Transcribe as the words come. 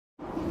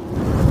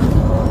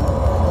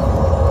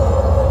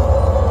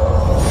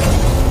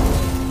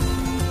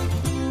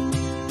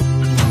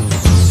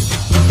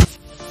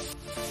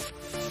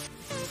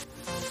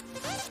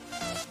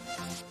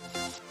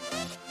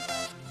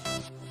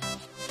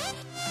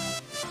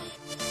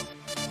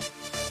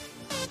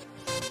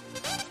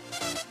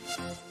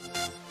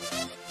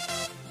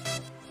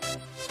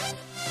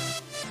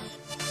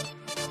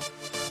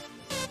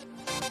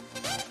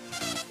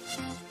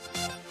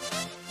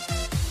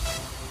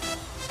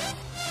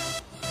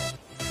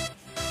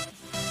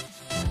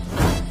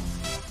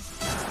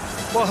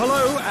Well,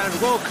 hello and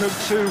welcome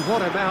to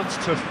what amounts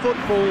to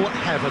football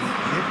heaven.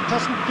 It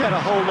doesn't get a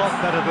whole lot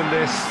better than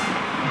this.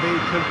 The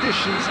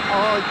conditions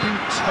are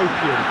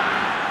utopian.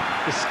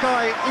 The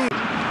sky is...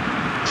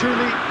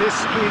 Truly, this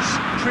is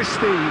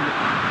pristine.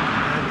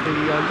 And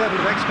the level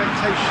of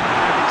expectation...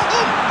 And it's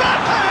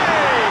Mbappe!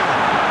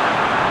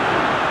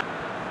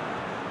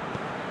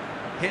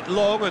 Hit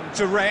long and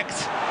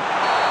direct.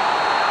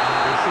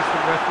 And the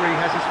assistant referee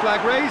has his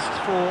flag raised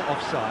for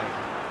offside.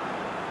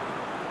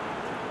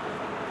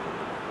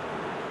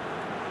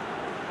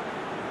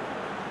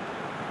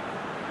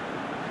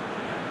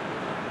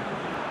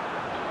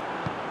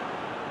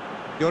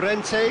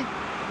 Llorente,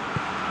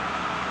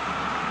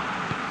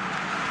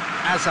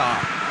 Azar,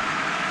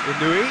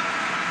 Inui,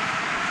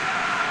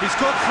 he's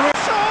got through,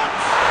 shot!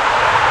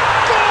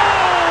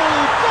 Goal!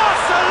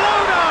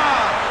 Barcelona!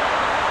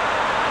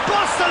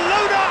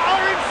 Barcelona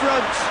are in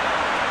front!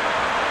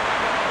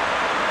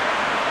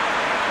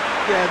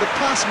 Yeah, the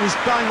pass was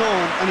bang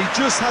on, and he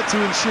just had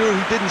to ensure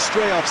he didn't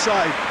stray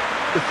offside.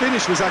 The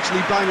finish was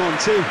actually bang on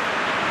too.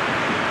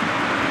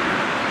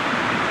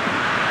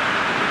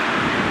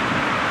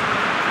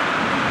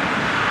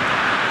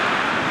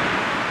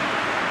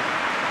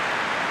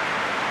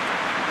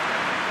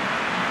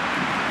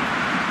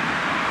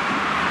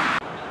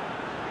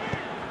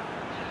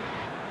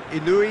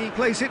 Inui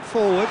plays it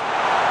forward,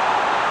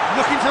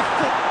 looking to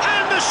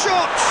and the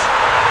shot!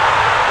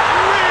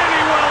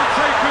 Really well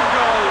taken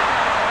goal!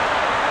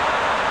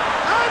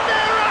 And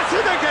they're at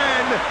it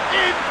again,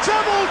 in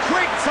double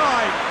quick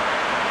time!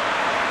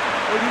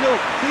 Well, you know,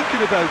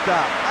 thinking about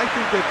that, I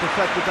think they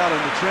perfected that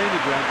on the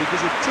training ground because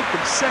it took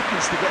them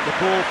seconds to get the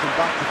ball from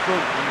back to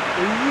front, and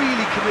they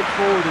really commit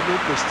forward in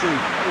numbers too.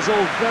 It was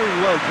all very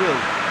well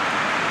drilled.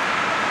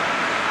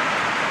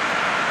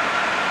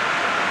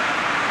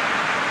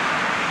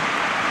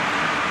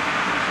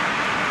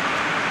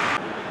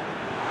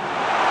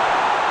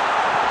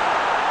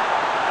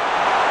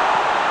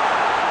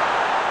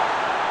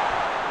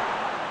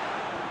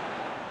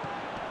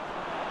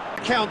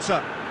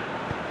 Counter.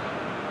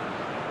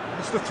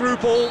 It's the through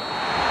ball.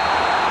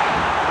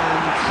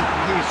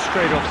 And he's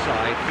straight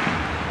offside.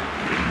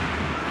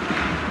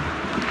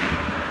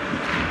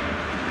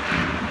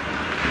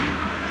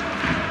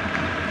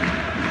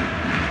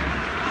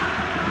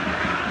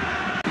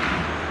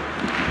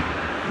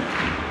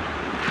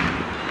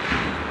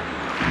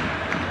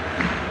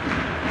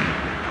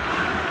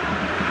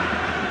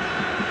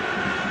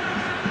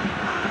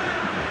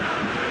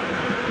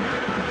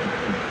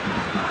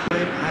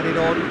 Added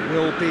on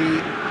will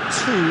be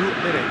 2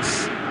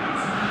 minutes.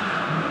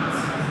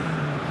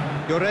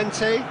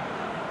 Llorente.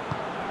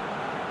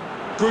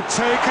 Good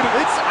take, and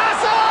it's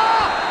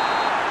Azar!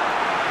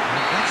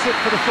 And that's it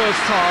for the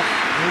first half.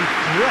 A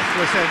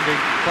breathless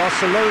ending.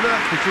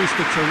 Barcelona produced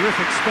a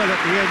terrific spell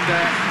at the end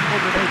there,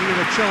 culminating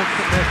in a chance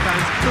that their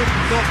fans could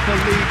not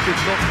believe did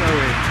not go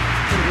in.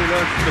 What have we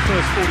learned from the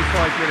first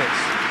 45 minutes?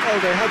 Oh,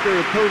 they had their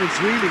opponents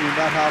reeling in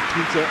that half,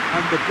 Peter,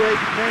 and the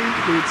break may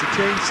influence a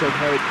change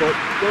somehow, but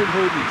don't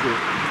hold me to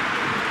it.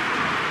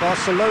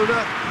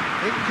 Barcelona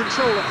in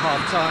control at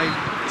half-time,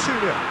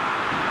 2-0.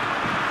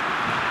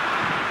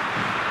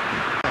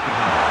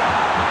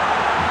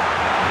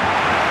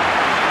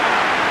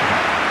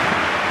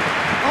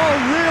 Oh,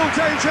 real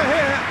danger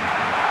here.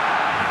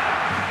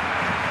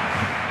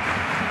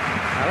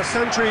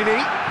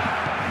 Alessandrini.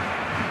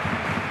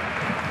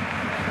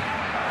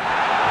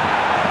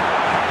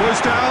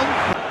 Goes down.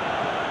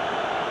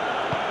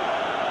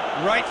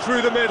 Right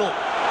through the middle.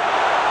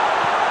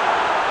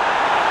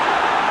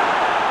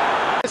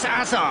 It's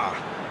Azar.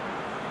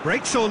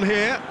 Breaks on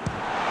here.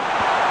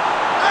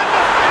 And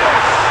the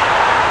finish!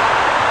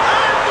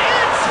 And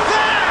it's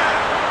there!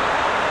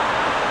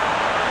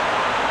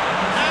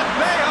 And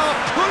they are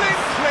pulling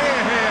clear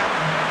here.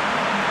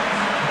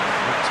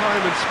 With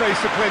time and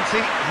space aplenty,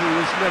 he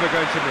was never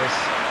going to miss.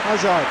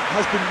 Hazard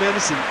has been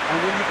menacing, and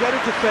when you get a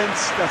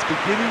defence that's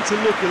beginning to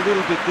look a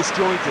little bit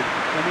disjointed,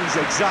 then he's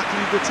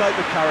exactly the type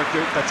of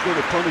character that's going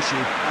to punish you,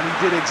 and he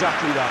did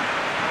exactly that.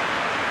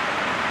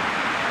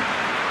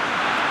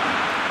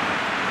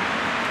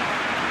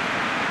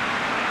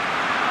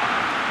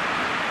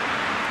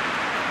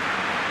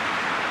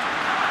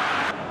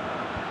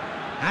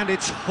 And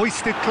it's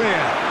hoisted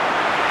clear.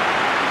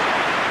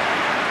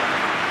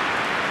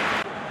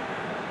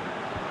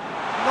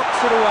 Knocks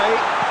it away.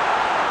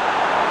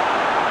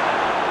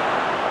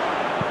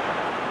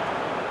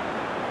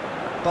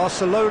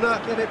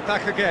 Barcelona get it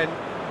back again.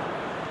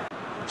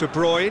 De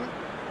Bruyne.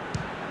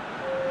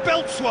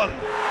 Belts one. And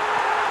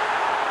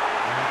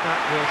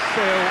that will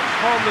sail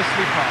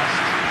harmlessly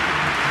past.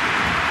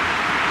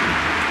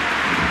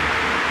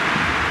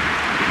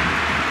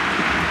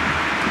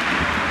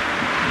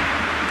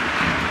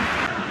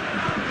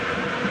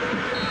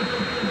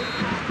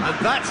 And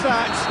that's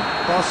that.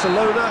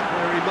 Barcelona,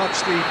 very much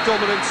the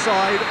dominant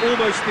side,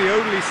 almost the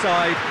only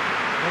side.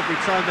 Every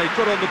time they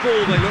got on the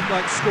ball, they looked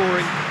like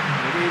scoring.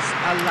 It is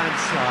a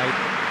landslide.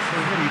 So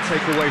what do you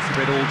take away from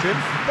it all, Jim?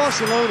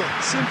 Barcelona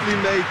simply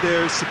made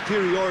their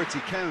superiority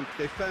count.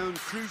 They found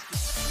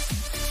crucial...